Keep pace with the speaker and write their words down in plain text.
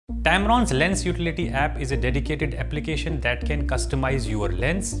Tamron's Lens Utility app is a dedicated application that can customize your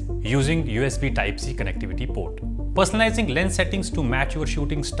lens using USB Type-C connectivity port. Personalizing lens settings to match your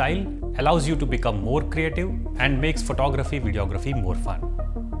shooting style allows you to become more creative and makes photography/videography more fun.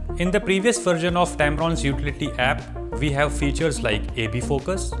 In the previous version of Tamron's Utility app, we have features like AB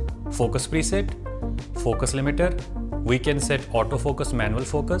focus, focus preset, focus limiter, we can set autofocus manual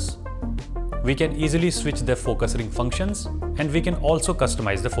focus, we can easily switch the focus ring functions, and we can also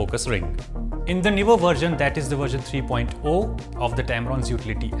customize the focus ring. In the newer version, that is the version 3.0 of the Tamron's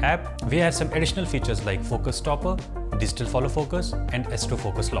Utility app, we have some additional features like focus stopper, digital follow focus, and astro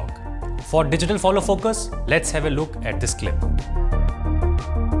focus lock. For digital follow focus, let's have a look at this clip.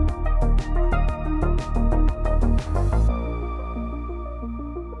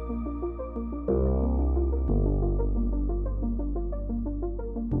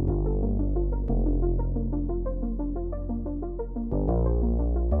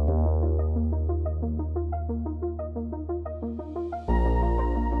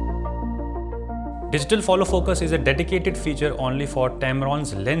 Digital follow focus is a dedicated feature only for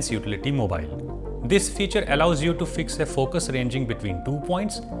Tamron's Lens Utility mobile. This feature allows you to fix a focus ranging between 2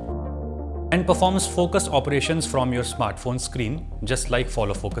 points and performs focus operations from your smartphone screen, just like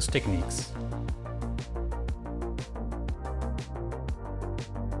follow focus techniques.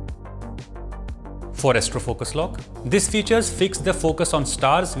 For astrofocus lock, this feature fixes the focus on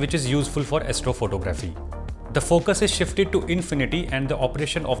stars, which is useful for astrophotography. The focus is shifted to infinity and the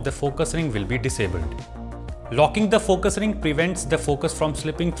operation of the focus ring will be disabled. Locking the focus ring prevents the focus from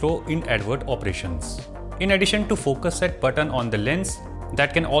slipping through inadvertent operations. In addition to focus set button on the lens,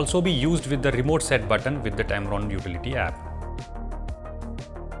 that can also be used with the remote set button with the Tamron Utility app.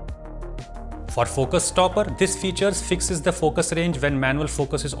 For focus stopper, this feature fixes the focus range when manual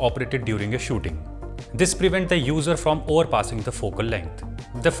focus is operated during a shooting. This prevents the user from overpassing the focal length.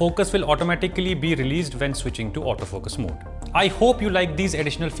 The focus will automatically be released when switching to autofocus mode. I hope you like these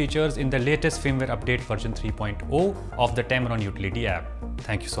additional features in the latest firmware update version 3.0 of the Tamron Utility app.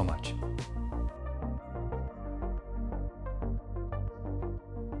 Thank you so much.